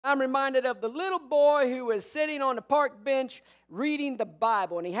I'm reminded of the little boy who was sitting on the park bench reading the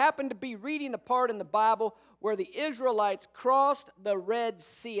Bible. And he happened to be reading the part in the Bible where the Israelites crossed the Red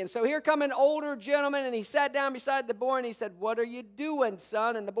Sea. And so here come an older gentleman, and he sat down beside the boy, and he said, "What are you doing,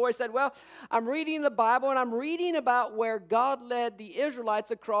 son?" And the boy said, "Well, I'm reading the Bible, and I'm reading about where God led the Israelites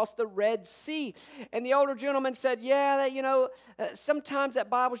across the Red Sea." And the older gentleman said, "Yeah, sometimes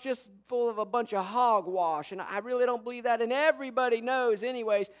that Bible's just full of a bunch of hogwash, and I really don't believe that. And everybody knows,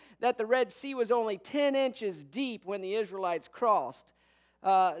 anyways, that the Red Sea was only 10 inches deep when the Israelites crossed.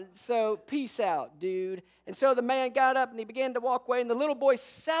 So peace out, dude." And so the man got up and he began to walk away, and the little boy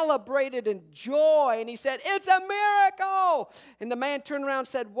celebrated in joy, and he said, "It's a miracle." And the man turned around and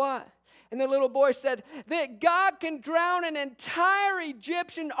said, "What?" And the little boy said, "That God can drown an entire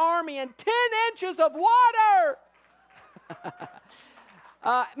Egyptian army in 10 inches of water."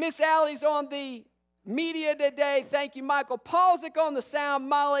 Miss Allie's on the media today. Thank you, Michael Paulzik on the sound,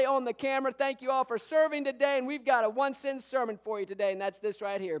 Molly on the camera. Thank you all for serving today. And we've got a one-sentence sermon for you today, and that's this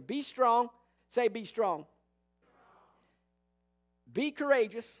right here. Be strong. Say, be strong. Be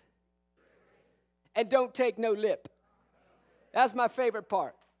courageous. And don't take no lip. That's my favorite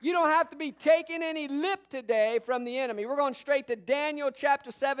part. You don't have to be taking any lip today from the enemy. We're going straight to Daniel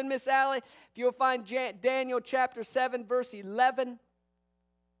chapter 7, Miss Allie. If you'll find Daniel chapter 7, verse 11.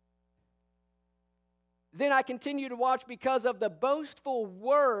 "Then I continued to watch because of the boastful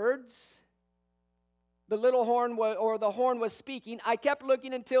words the little horn the horn was speaking. I kept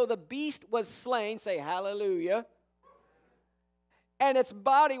looking until the beast was slain." Say hallelujah. "And its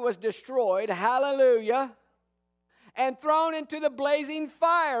body was destroyed." Hallelujah. "And thrown into the blazing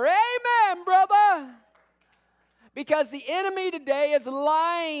fire." Amen, brother. Because the enemy today is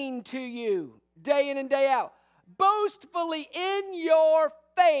lying to you day in and day out, boastfully in your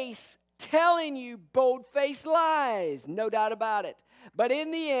face, telling you bold-faced lies, no doubt about it. But in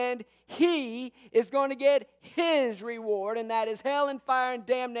the end, he is going to get his reward, and that is hell and fire and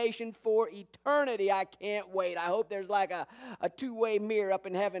damnation for eternity. I can't wait. I hope there's like a two-way mirror up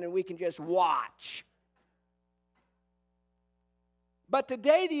in heaven and we can just watch. But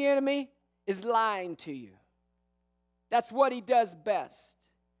today the enemy is lying to you. That's what he does best.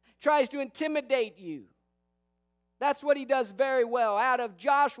 Tries to intimidate you. That's what he does very well. Out of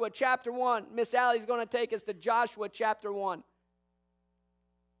Joshua chapter 1, Miss Allie's going to take us to Joshua chapter 1.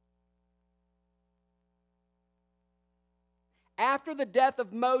 "After the death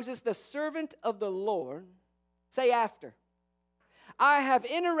of Moses, the servant of the Lord," say after. "I have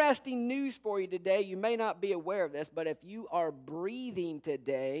interesting news for you today." You may not be aware of this, but if you are breathing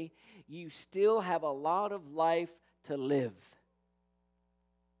today, you still have a lot of life to live.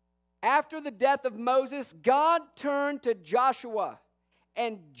 "After the death of Moses, God turned to Joshua,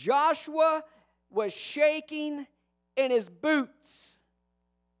 and Joshua was shaking in his boots."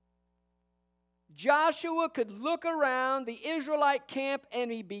 Joshua could look around the Israelite camp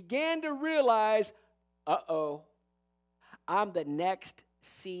and he began to realize, uh-oh, I'm the next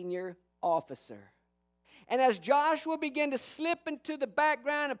senior officer. And as Joshua began to slip into the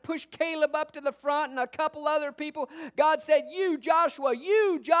background and push Caleb up to the front and a couple other people, God said, you, Joshua,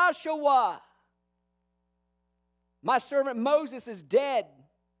 my servant Moses is dead."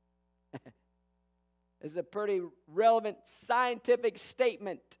 This is a pretty relevant scientific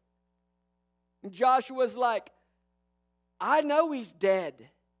statement. And Joshua's like, "I know he's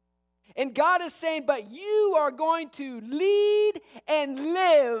dead." And God is saying, "But you are going to lead and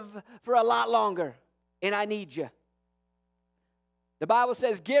live for a lot longer. And I need you." The Bible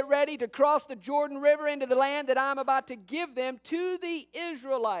says, "Get ready to cross the Jordan River into the land that I'm about to give them to the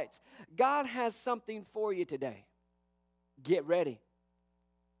Israelites." God has something for you today. Get ready.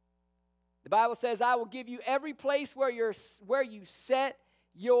 The Bible says, "I will give you every place where you set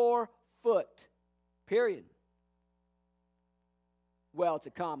your foot." Period. Well, it's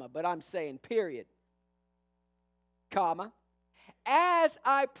a comma, but I'm saying period. Comma. "As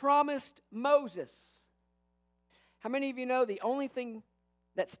I promised Moses." How many of you know the only thing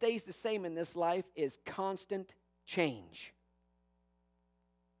that stays the same in this life is constant change?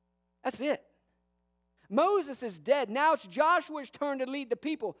 That's it. Moses is dead. Now it's Joshua's turn to lead the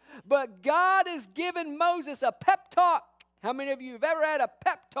people. But God has given Moses a pep talk. How many of you have ever had a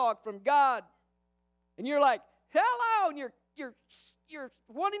pep talk from God? And you're like, hello, and you're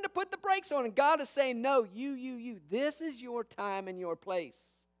wanting to put the brakes on, and God is saying, no, you. This is your time and your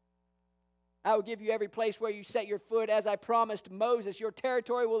place. "I will give you every place where you set your foot, as I promised Moses. Your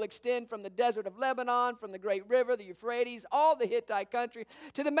territory will extend from the desert of Lebanon, from the great river, the Euphrates, all the Hittite country,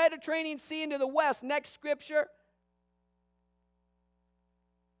 to the Mediterranean Sea and to the west." Next scripture.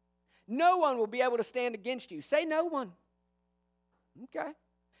 "No one will be able to stand against you." Say no one. Okay.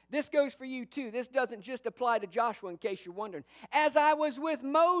 This goes for you too. This doesn't just apply to Joshua, in case you're wondering. As I was with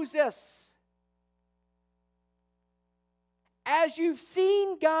Moses. As you've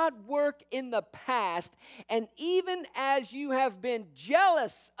seen God work in the past, and even as you have been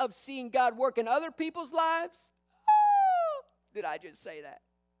jealous of seeing God work in other people's lives, did I just say that?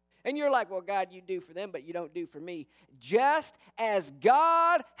 And you're like, well, God, you do for them, but you don't do for me. Just as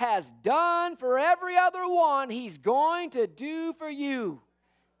God has done for every other one, He's going to do for you.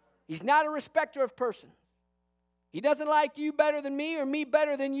 He's not a respecter of persons. He doesn't like you better than me or me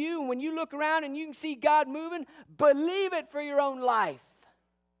better than you. And when you look around and you can see God moving, believe it for your own life.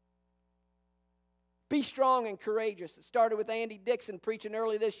 Be strong and courageous. It started with Andy Dixon preaching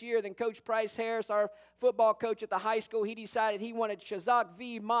early this year. Then Coach Price Harris, our football coach at the high school, he decided he wanted Shazak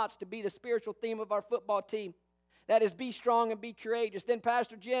V. Motts to be the spiritual theme of our football team. That is, be strong and be courageous. Then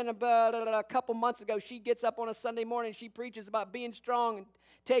Pastor Jen, about a couple months ago, she gets up on a Sunday morning. She preaches about being strong and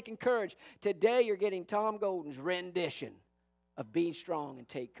taking courage. Today, you're getting Tom Golden's rendition of being strong and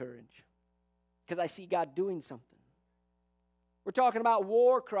take courage. Because I see God doing something. We're talking about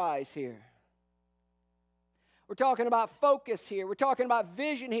war cries here. We're talking about focus here. We're talking about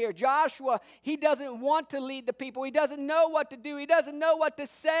vision here. Joshua, he doesn't want to lead the people. He doesn't know what to do. He doesn't know what to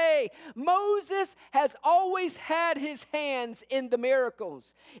say. Moses has always had his hands in the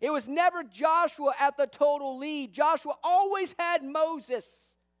miracles. It was never Joshua at the total lead. Joshua always had Moses.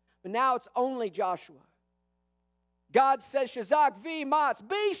 But now it's only Joshua. God says, Shazak V. Motts,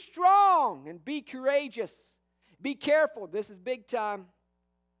 be strong and be courageous. Be careful. This is big time.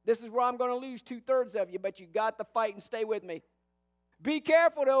 This is where I'm going to lose 2/3 of you, but you got to fight and stay with me. Be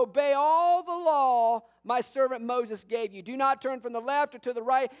careful to obey all the law my servant Moses gave you. Do not turn from the left or to the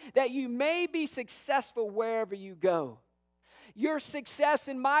right, that you may be successful wherever you go. Your success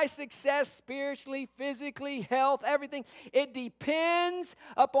and my success, spiritually, physically, health, everything, it depends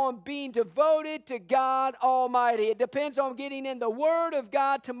upon being devoted to God Almighty. It depends on getting in the Word of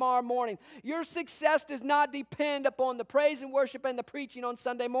God tomorrow morning. Your success does not depend upon the praise and worship and the preaching on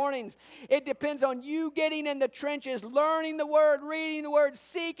Sunday mornings. It depends on you getting in the trenches, learning the Word, reading the Word,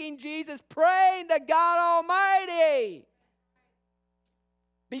 seeking Jesus, praying to God Almighty.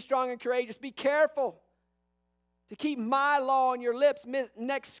 Be strong and courageous. Be careful to keep my law on your lips.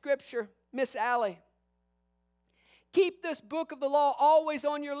 Next scripture, Miss Allie. Keep this book of the law always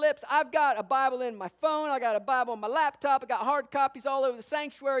on your lips. I've got a Bible in my phone. I got a Bible on my laptop. I got hard copies all over the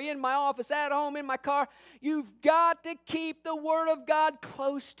sanctuary, in my office, at home, in my car. You've got to keep the Word of God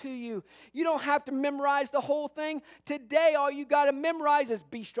close to you. You don't have to memorize the whole thing. Today, all you got to memorize is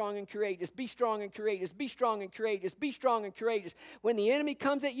be strong and courageous, be strong and courageous, be strong and courageous, be strong and courageous. When the enemy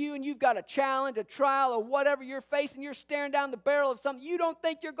comes at you and you've got a challenge, a trial, or whatever you're facing, you're staring down the barrel of something you don't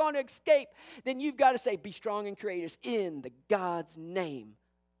think you're going to escape, then you've got to say, be strong and courageous in the God's name,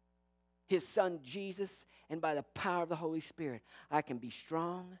 His Son Jesus, and by the power of the Holy Spirit, I can be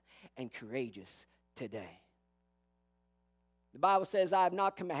strong and courageous today. The Bible says,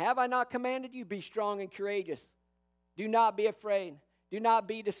 have I not commanded you? Be strong and courageous. Do not be afraid. Do not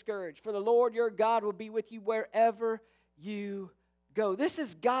be discouraged. For the Lord your God will be with you wherever you go. This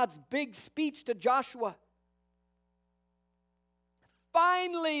is God's big speech to Joshua.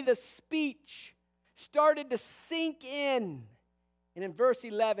 Finally, the speech started to sink in. And in verse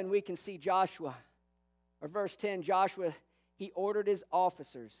 11, we can see Joshua, or verse 10, Joshua, he ordered his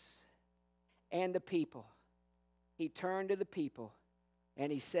officers and the people. He turned to the people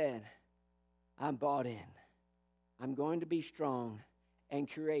and he said, I'm bought in. I'm going to be strong and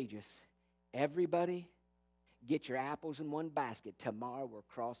courageous. Everybody, get your apples in one basket. Tomorrow we're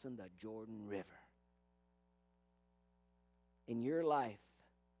crossing the Jordan River. In your life,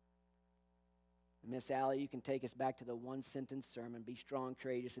 Miss Allie, you can take us back to the one-sentence sermon, be strong,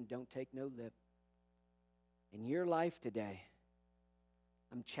 courageous, and don't take no lip. In your life today,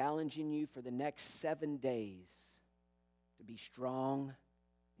 I'm challenging you for the next 7 days to be strong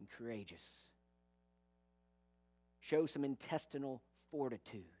and courageous. Show some intestinal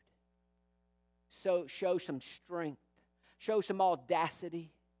fortitude. So show some strength. Show some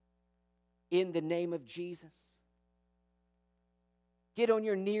audacity in the name of Jesus. Get on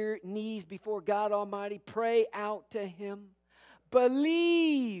your knees before God Almighty. Pray out to Him.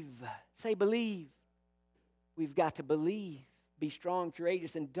 Believe. Say believe. We've got to believe. Be strong,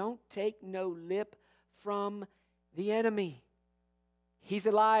 courageous, and don't take no lip from the enemy. He's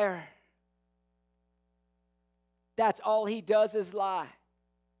a liar. That's all he does is lie.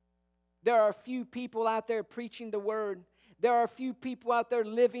 There are a few people out there preaching the Word. There are a few people out there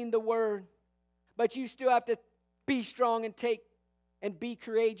living the Word. But you still have to be strong and be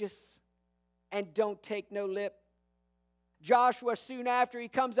courageous, and don't take no lip. Joshua, soon after, he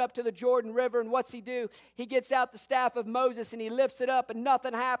comes up to the Jordan River, and what's he do? He gets out the staff of Moses, and he lifts it up, and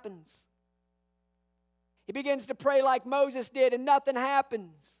nothing happens. He begins to pray like Moses did, and nothing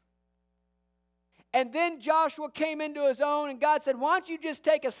happens. And then Joshua came into his own, and God said, why don't you just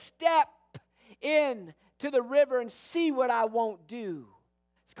take a step in to the river and see what I won't do?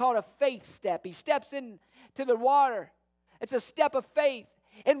 It's called a faith step. He steps into the water. It's a step of faith.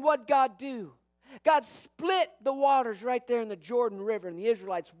 And what God do? God split the waters right there in the Jordan River, and the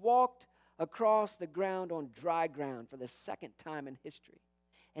Israelites walked across the ground on dry ground for the second time in history.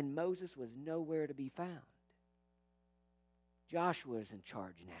 And Moses was nowhere to be found. Joshua is in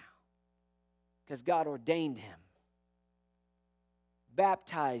charge now because God ordained him,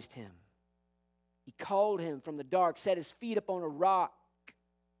 baptized him. He called him from the dark, set his feet up on a rock.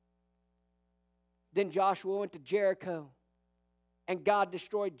 Then Joshua went to Jericho, and God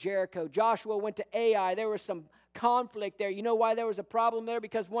destroyed Jericho. Joshua went to Ai. There was some conflict there. You know why there was a problem there?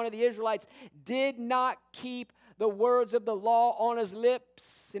 Because one of the Israelites did not keep the words of the law on his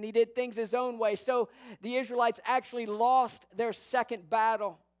lips, and he did things his own way. So the Israelites actually lost their second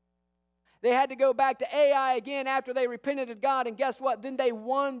battle. They had to go back to Ai again after they repented to God, and guess what? Then they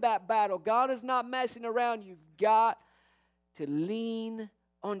won that battle. God is not messing around. You've got to lean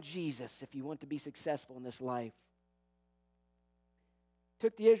on Jesus if you want to be successful in this life.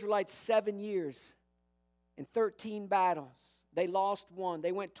 Took the Israelites 7 years and 13 battles. They lost one.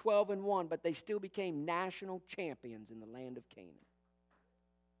 They went 12-1, but they still became national champions in the land of Canaan.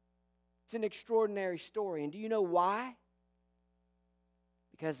 It's an extraordinary story. And do you know why?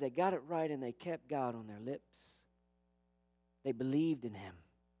 Because they got it right and they kept God on their lips. They believed in Him,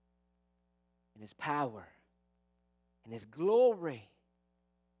 in His power, in His glory.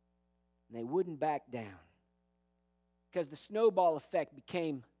 And they wouldn't back down. Because the snowball effect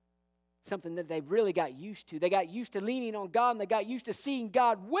became something that they really got used to. They got used to leaning on God, and they got used to seeing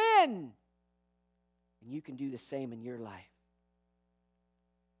God win. And you can do the same in your life.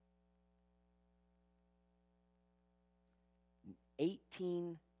 In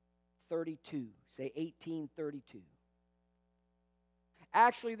 1832. Say 1832.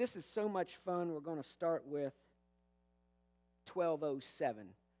 Actually, this is so much fun. We're going to start with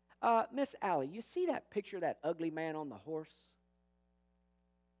 1207. Miss Allie, you see that picture of that ugly man on the horse?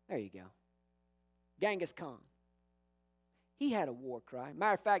 There you go. Genghis Khan. He had a war cry.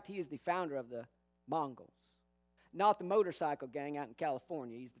 Matter of fact, he is the founder of the Mongols. Not the motorcycle gang out in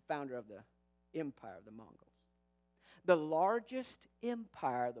California. He's the founder of the empire of the Mongols. The largest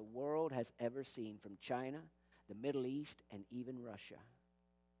empire the world has ever seen, from China, the Middle East, and even Russia.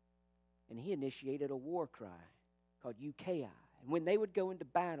 And he initiated a war cry called UKI. And when they would go into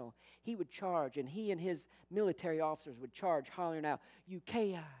battle, he would charge, and he and his military officers would charge, hollering out,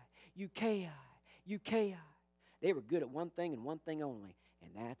 UKI, UKI, UKI. They were good at one thing and one thing only,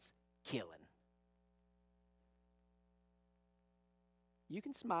 and that's killing. You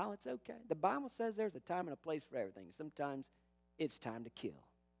can smile, it's okay. The Bible says there's a time and a place for everything. Sometimes it's time to kill.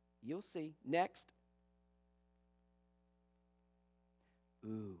 You'll see. Next.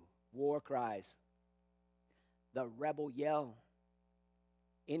 Ooh, war cries. The rebel yell.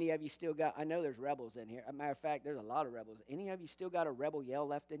 Any of you still got, I know there's rebels in here. As a matter of fact, there's a lot of rebels. Any of you still got a rebel yell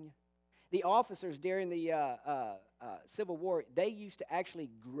left in you? The officers during the Civil War, they used to actually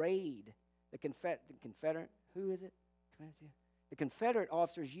grade the Confederate, who is it? The Confederate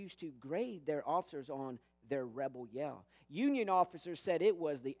officers used to grade their officers on their rebel yell. Union officers said it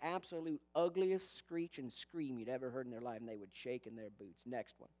was the absolute ugliest screech and scream you'd ever heard in their life, and they would shake in their boots.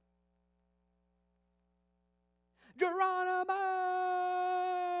 Next one. Geronimo!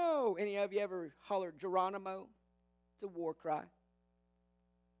 Any of you ever hollered Geronimo? It's a war cry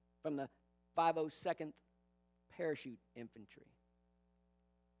from the 502nd Parachute Infantry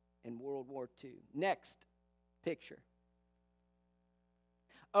in World War II. Next picture.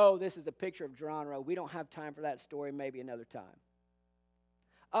 Oh, this is a picture of Geronimo. We don't have time for that story, maybe another time.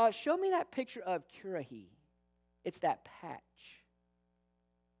 Show me that picture of Currahee. It's that patch.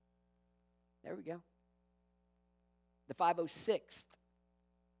 There we go. The 506th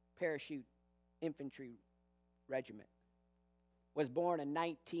Parachute Infantry Regiment was born in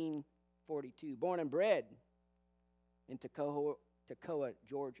 1942. Born and bred in Toccoa,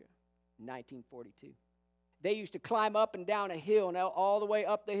 Georgia, in 1942. They used to climb up and down a hill, and all the way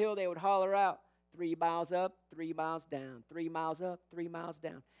up the hill they would holler out, 3 miles up, 3 miles down, 3 miles up, 3 miles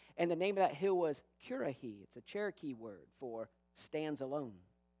down. And the name of that hill was Currahee. It's a Cherokee word for stands alone.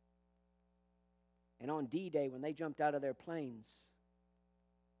 And on D-Day, when they jumped out of their planes,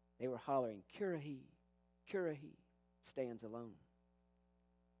 they were hollering, Currahee, Currahee, stands alone.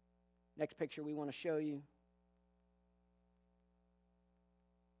 Next picture we want to show you.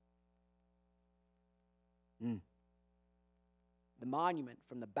 The monument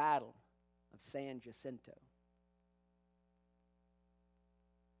from the Battle of San Jacinto.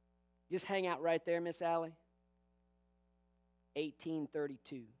 Just hang out right there, Miss Allie.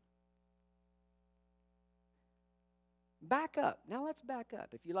 1832. Back up. Now let's back up.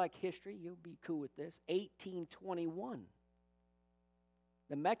 If you like history, you'll be cool with this. 1821.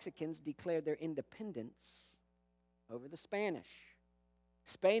 The Mexicans declared their independence over the Spanish.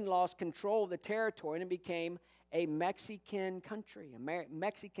 Spain lost control of the territory and became a Mexican country, a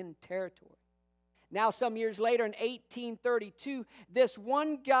Mexican territory. Now, some years later, in 1832, this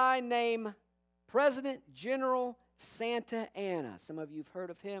one guy named President General Santa Anna, some of you have heard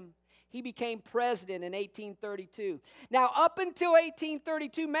of him, he became president in 1832. Now, up until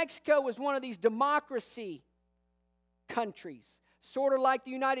 1832, Mexico was one of these democracy countries, sort of like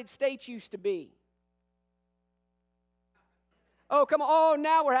the United States used to be. Oh, come on. Oh,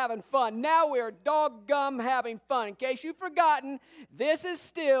 now we're having fun. Now we're doggum having fun. In case you've forgotten, this is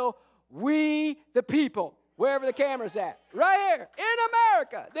still We the People, wherever the camera's at. Right here in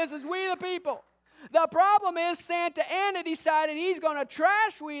America, this is We the People. The problem is Santa Anna decided he's going to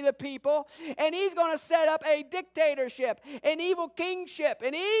trash We the People, and he's going to set up a dictatorship, an evil kingship.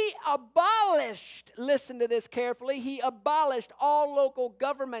 And he abolished, listen to this carefully, he abolished all local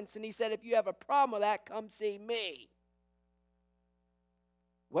governments. And he said, if you have a problem with that, come see me.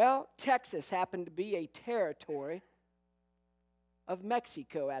 Well, Texas happened to be a territory of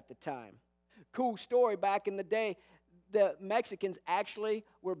Mexico at the time. Cool story, back in the day, the Mexicans actually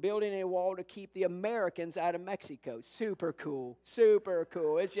were building a wall to keep the Americans out of Mexico. Super cool, super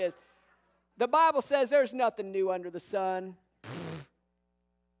cool. It's just, the Bible says there's nothing new under the sun.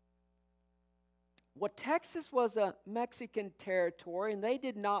 Well, Texas was a Mexican territory, and they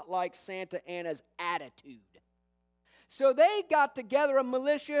did not like Santa Anna's attitude. So they got together a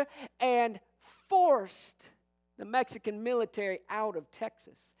militia and forced the Mexican military out of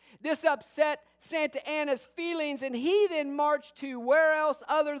Texas. This upset Santa Anna's feelings, and he then marched to where else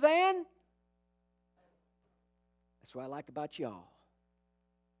other than? That's what I like about y'all.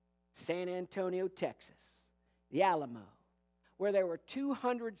 San Antonio, Texas, the Alamo, where there were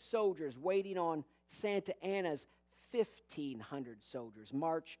 200 soldiers waiting on Santa Anna's 1,500 soldiers,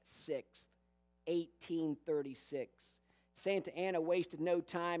 March 6th, 1836. Santa Anna wasted no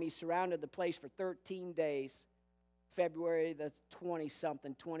time. He surrounded the place for 13 days, February the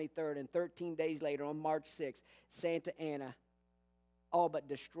 20-something, 23rd, and 13 days later, on March 6th, Santa Anna all but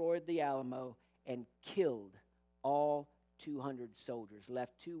destroyed the Alamo and killed all 200 soldiers,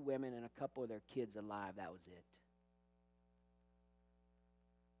 left 2 women and a couple of their kids alive. That was it.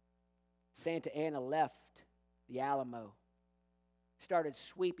 Santa Anna left the Alamo, started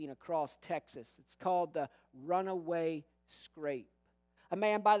sweeping across Texas. It's called the Runaway Scrape. A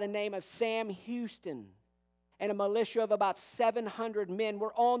man by the name of Sam Houston and a militia of about 700 men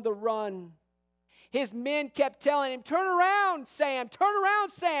were on the run. His men kept telling him, turn around, Sam, turn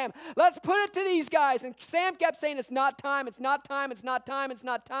around, Sam. Let's put it to these guys. And Sam kept saying, it's not time, it's not time, it's not time, it's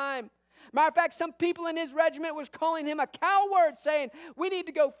not time. Matter of fact, some people in his regiment was calling him a coward, saying, we need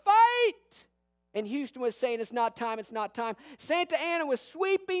to go fight. And Houston was saying, it's not time, it's not time. Santa Anna was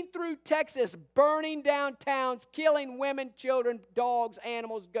sweeping through Texas, burning down towns, killing women, children, dogs,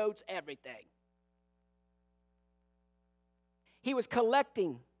 animals, goats, everything. He was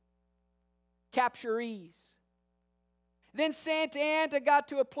collecting capturees. Then Santa Anna got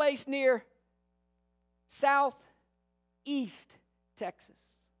to a place near southeast Texas,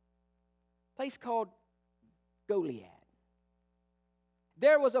 a place called Goliad.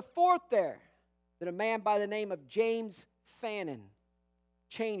 There was a fort there that a man by the name of James Fannin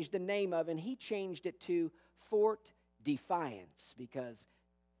changed the name of, and he changed it to Fort Defiance because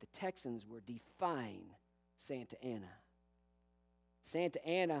the Texans were defying Santa Anna. Santa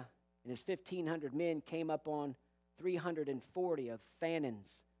Anna and his 1,500 men came up on 340 of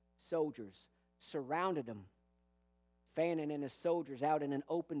Fannin's soldiers, surrounded him. Fannin and his soldiers out in an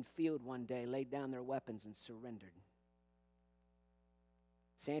open field one day laid down their weapons and surrendered.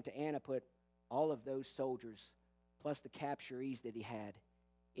 Santa Anna put all of those soldiers, plus the capturees that he had,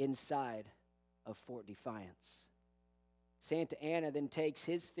 inside of Fort Defiance. Santa Anna then takes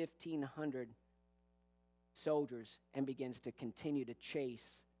his 1,500 soldiers and begins to continue to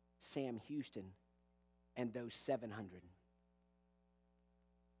chase Sam Houston and those 700.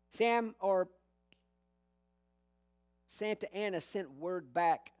 Santa Anna sent word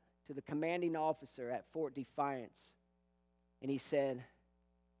back to the commanding officer at Fort Defiance, and he said,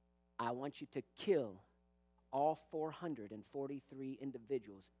 I want you to kill all 443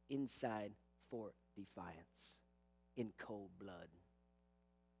 individuals inside Fort Defiance in cold blood.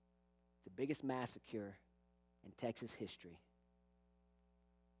 It's the biggest massacre in Texas history.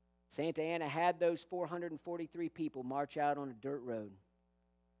 Santa Anna had those 443 people march out on a dirt road.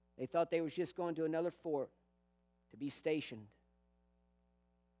 They thought they was just going to another fort to be stationed.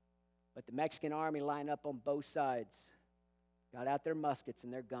 But the Mexican army lined up on both sides, got out their muskets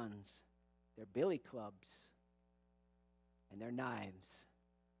and their guns, their billy clubs, and their knives,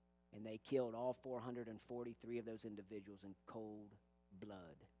 and they killed all 443 of those individuals in cold blood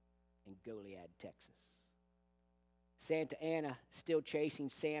in Goliad, Texas. Santa Anna still chasing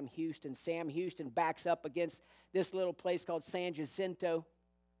Sam Houston. Sam Houston backs up against this little place called San Jacinto.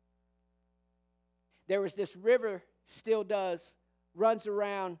 There was this river, still does, runs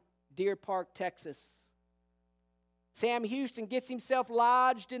around Deer Park, Texas. Sam Houston gets himself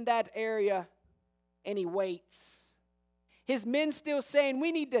lodged in that area, and he waits. His men still saying,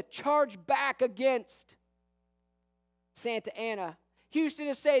 we need to charge back against Santa Anna. Houston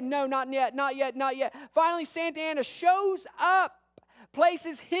is saying, no, not yet, not yet, not yet. Finally, Santa Anna shows up,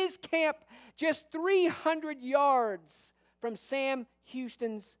 places his camp just 300 yards from Sam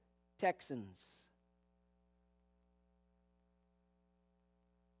Houston's Texans.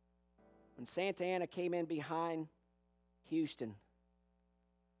 When Santa Anna came in behind Houston,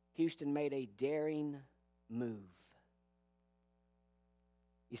 Houston made a daring move.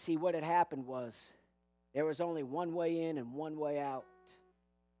 You see, what had happened was there was only one way in and one way out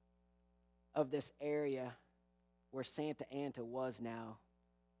of this area where Santa Anna was now.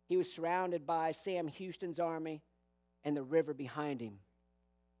 He was surrounded by Sam Houston's army and the river behind him.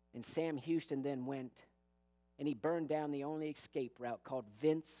 And Sam Houston then went and he burned down the only escape route called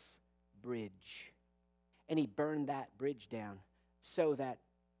Vince Bridge. And he burned that bridge down so that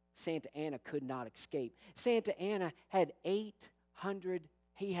Santa Anna could not escape. Santa Anna had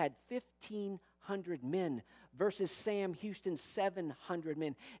 1,500 men versus Sam Houston's 700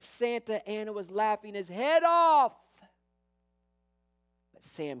 men. Santa Anna was laughing his head off. But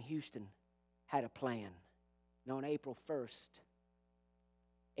Sam Houston had a plan. And on April 1st,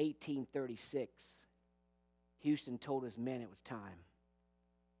 1836, Houston told his men it was time.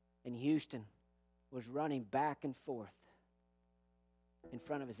 And Houston was running back and forth in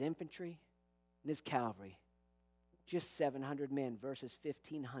front of his infantry and his cavalry. Just 700 men versus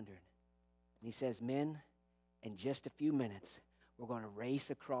 1,500. And he says, men, in just a few minutes, we're going to race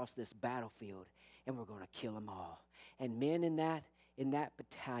across this battlefield and we're going to kill them all. And men in that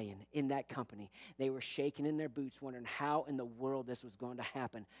battalion, in that company, they were shaking in their boots wondering how in the world this was going to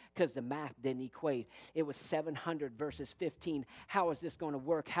happen because the math didn't equate. It was 700 versus 15. How is this going to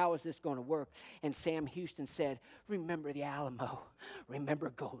work? How is this going to work? And Sam Houston said, remember the Alamo.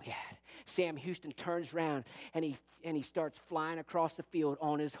 Remember Goliad. Sam Houston turns around and he starts flying across the field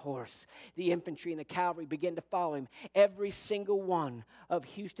on his horse. The infantry and the cavalry begin to follow him. Every single one of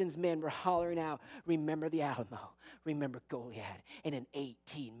Houston's men were hollering out, remember the Alamo. Remember Goliad. And in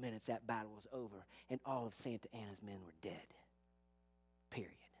 18 minutes, that battle was over, and all of Santa Anna's men were dead. Period.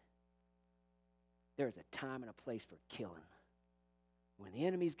 There's a time and a place for killing. When the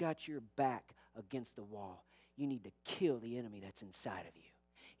enemy's got your back against the wall, you need to kill the enemy that's inside of you.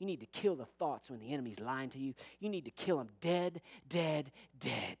 You need to kill the thoughts when the enemy's lying to you. You need to kill them dead, dead,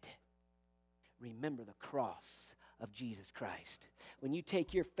 dead. Remember the cross of Jesus Christ. When you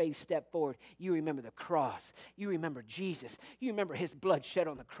take your faith step forward, you remember the cross. You remember Jesus. You remember his blood shed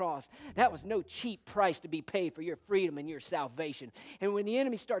on the cross. That was no cheap price to be paid for your freedom and your salvation. And when the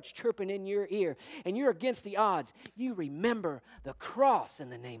enemy starts chirping in your ear and you're against the odds, you remember the cross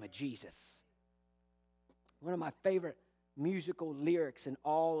in the name of Jesus. One of my favorite musical lyrics in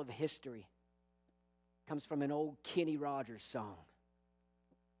all of history comes from an old Kenny Rogers song.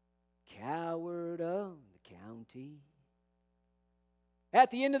 Coward of the county. At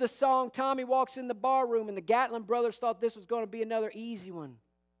the end of the song, Tommy walks in the bar room, and the Gatlin brothers thought this was going to be another easy one.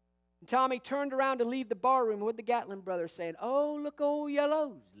 And Tommy turned around to leave the bar room with the Gatlin brothers saying, oh, look, old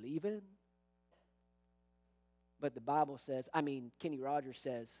Yellow's leaving. But the Bible says, Kenny Rogers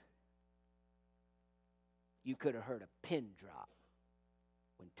says, you could have heard a pin drop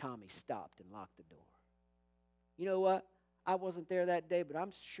when Tommy stopped and locked the door. You know what? I wasn't there that day, but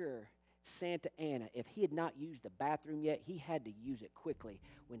I'm sure Santa Anna, if he had not used the bathroom yet, he had to use it quickly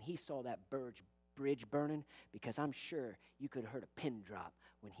when he saw that bridge burning, because I'm sure you could have heard a pin drop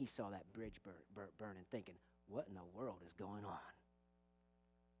when he saw that bridge burning, thinking, what in the world is going on?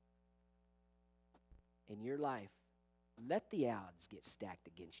 In your life, let the odds get stacked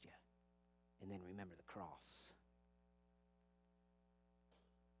against you, and then remember the cross.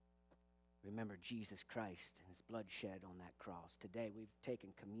 Remember Jesus Christ and his blood shed on that cross. Today we've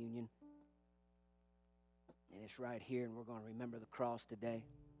taken communion, and it's right here, and we're going to remember the cross today.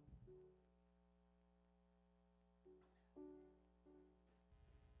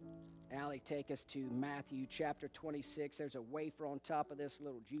 Allie, take us to Matthew chapter 26. There's a wafer on top of this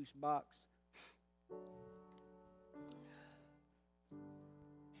little juice box.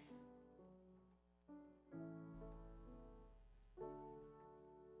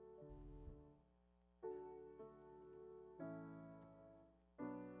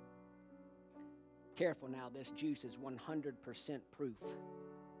 Careful now, this juice is 100% proof.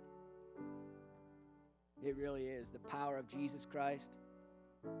 It really is. The power of Jesus Christ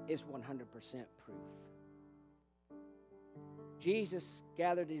is 100% proof. Jesus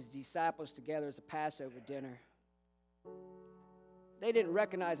gathered his disciples together as a Passover dinner. They didn't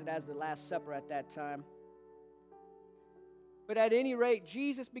recognize it as the Last Supper at that time. But at any rate,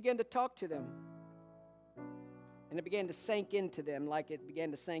 Jesus began to talk to them. And it began to sink into them like it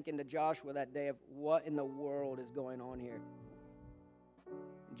began to sink into Joshua that day of what in the world is going on here.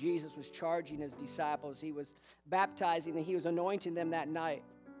 Jesus was charging his disciples. He was baptizing and he was anointing them that night.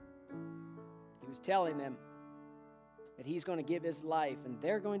 He was telling them that he's going to give his life and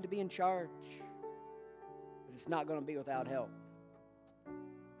they're going to be in charge. But it's not going to be without help.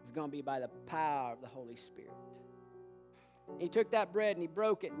 It's going to be by the power of the Holy Spirit. He took that bread and he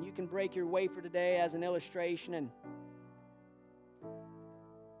broke it, and you can break your wafer today as an illustration. And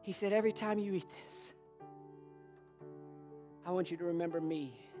he said, every time you eat this, I want you to remember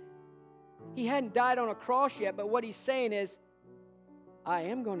me. He hadn't died on a cross yet, but what he's saying is, I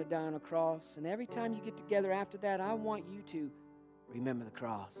am going to die on a cross, and every time you get together after that, I want you to remember the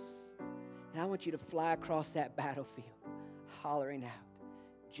cross. And I want you to fly across that battlefield, hollering out,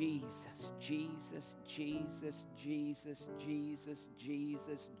 Jesus, Jesus, Jesus, Jesus, Jesus, Jesus,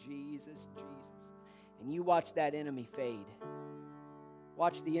 Jesus, Jesus. And you watch that enemy fade.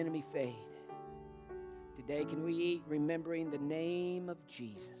 Watch the enemy fade. Today, can we eat remembering the name of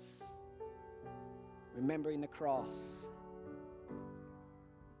Jesus? Remembering the cross.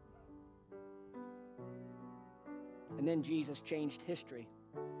 And then Jesus changed history.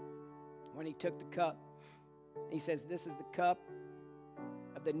 When he took the cup, he says, this is the cup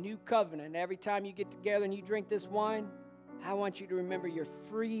of the new covenant. Every time you get together and you drink this wine, I want you to remember your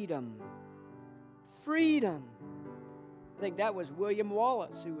freedom. Freedom. I think that was William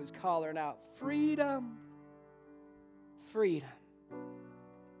Wallace who was hollering out, freedom, freedom.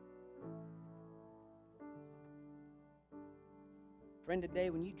 Friend, today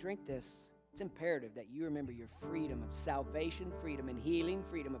when you drink this, it's imperative that you remember your freedom of salvation, freedom in healing,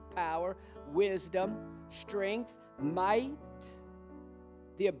 freedom of power, wisdom, strength, might,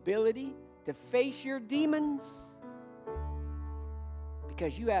 the ability to face your demons,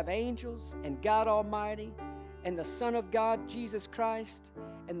 because you have angels and God Almighty and the Son of God, Jesus Christ,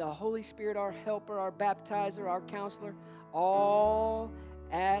 and the Holy Spirit, our helper, our baptizer, our counselor, all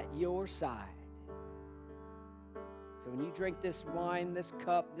at your side. So when you drink this wine, this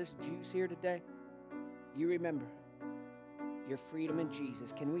cup, this juice here today, you remember your freedom in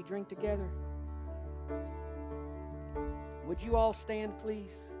Jesus. Can we drink together? Would you all stand,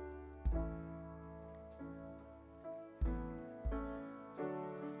 please?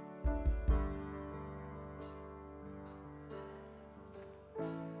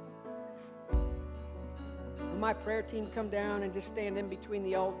 Will my prayer team come down and just stand in between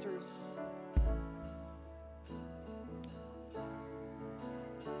the altars?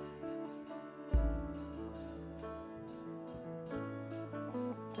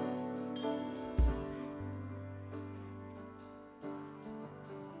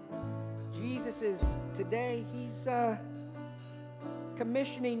 Today, he's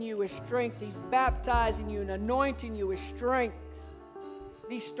commissioning you with strength. He's baptizing you and anointing you with strength.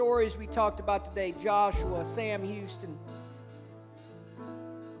 These stories we talked about today, Joshua, Sam Houston,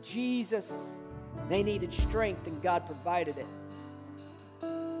 Jesus, they needed strength and God provided it.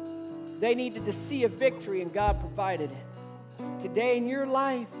 They needed to see a victory and God provided it. Today in your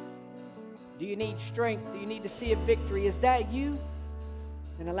life, do you need strength? Do you need to see a victory? Is that you?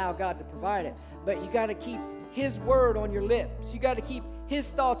 Then allow God to provide it. But you got to keep His word on your lips. You got to keep His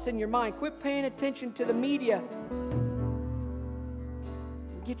thoughts in your mind. Quit paying attention to the media.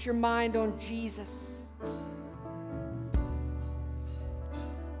 Get your mind on Jesus.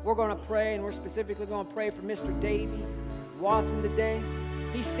 We're going to pray, and we're specifically going to pray for Mr. Davey Watson today.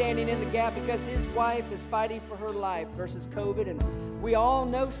 He's standing in the gap because his wife is fighting for her life versus COVID. And we all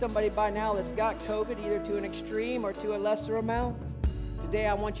know somebody by now that's got COVID, either to an extreme or to a lesser amount. Today,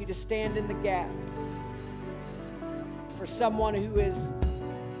 I want you to stand in the gap for someone who is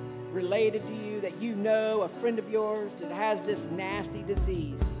related to you, that you know, a friend of yours that has this nasty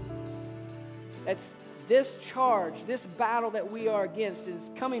disease. That's this charge, this battle that we are against is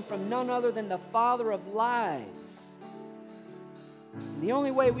coming from none other than the father of lies. And the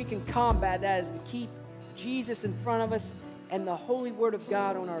only way we can combat that is to keep Jesus in front of us and the holy word of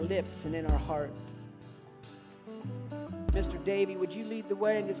God on our lips and in our heart. Mr. Davey, would you lead the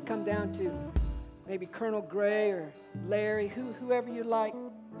way and just come down to maybe Colonel Gray or Larry, whoever you like.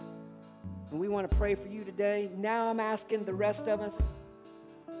 And we want to pray for you today. Now I'm asking the rest of us,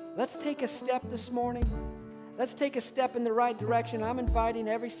 let's take a step this morning. Let's take a step in the right direction. I'm inviting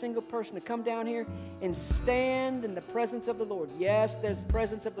every single person to come down here and stand in the presence of the Lord. Yes, there's the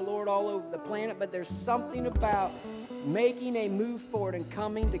presence of the Lord all over the planet, but there's something about making a move forward and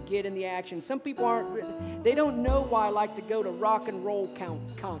coming to get in the action. Some people they don't know why I like to go to rock and roll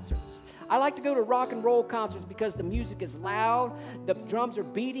concerts. I like to go to rock and roll concerts because the music is loud, the drums are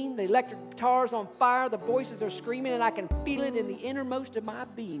beating, the electric guitar's on fire, the voices are screaming, and I can feel it in the innermost of my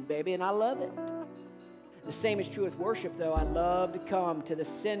being, baby, and I love it. The same is true with worship, though. I love to come to the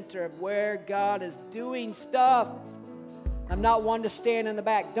center of where God is doing stuff. I'm not one to stand in the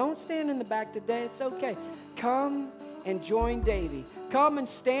back. Don't stand in the back today. It's okay. Come and join Davey. Come and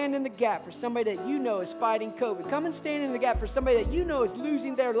stand in the gap for somebody that you know is fighting COVID. Come and stand in the gap for somebody that you know is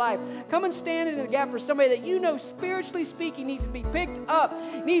losing their life. Come and stand in the gap for somebody that you know, spiritually speaking, needs to be picked up,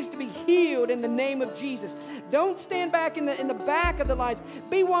 needs to be healed in the name of Jesus. Don't stand back in the back of the lines.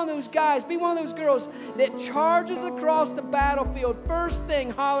 Be one of those guys, be one of those girls that charges across the battlefield, first thing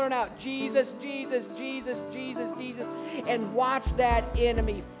hollering out, Jesus, Jesus, Jesus, Jesus, Jesus, and watch that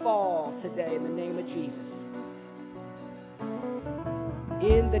enemy fall today in the name of Jesus.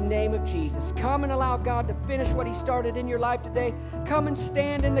 In the name of Jesus. Come and allow God to finish what He started in your life today. Come and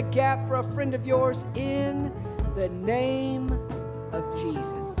stand in the gap for a friend of yours in the name of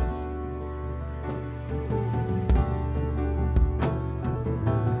Jesus.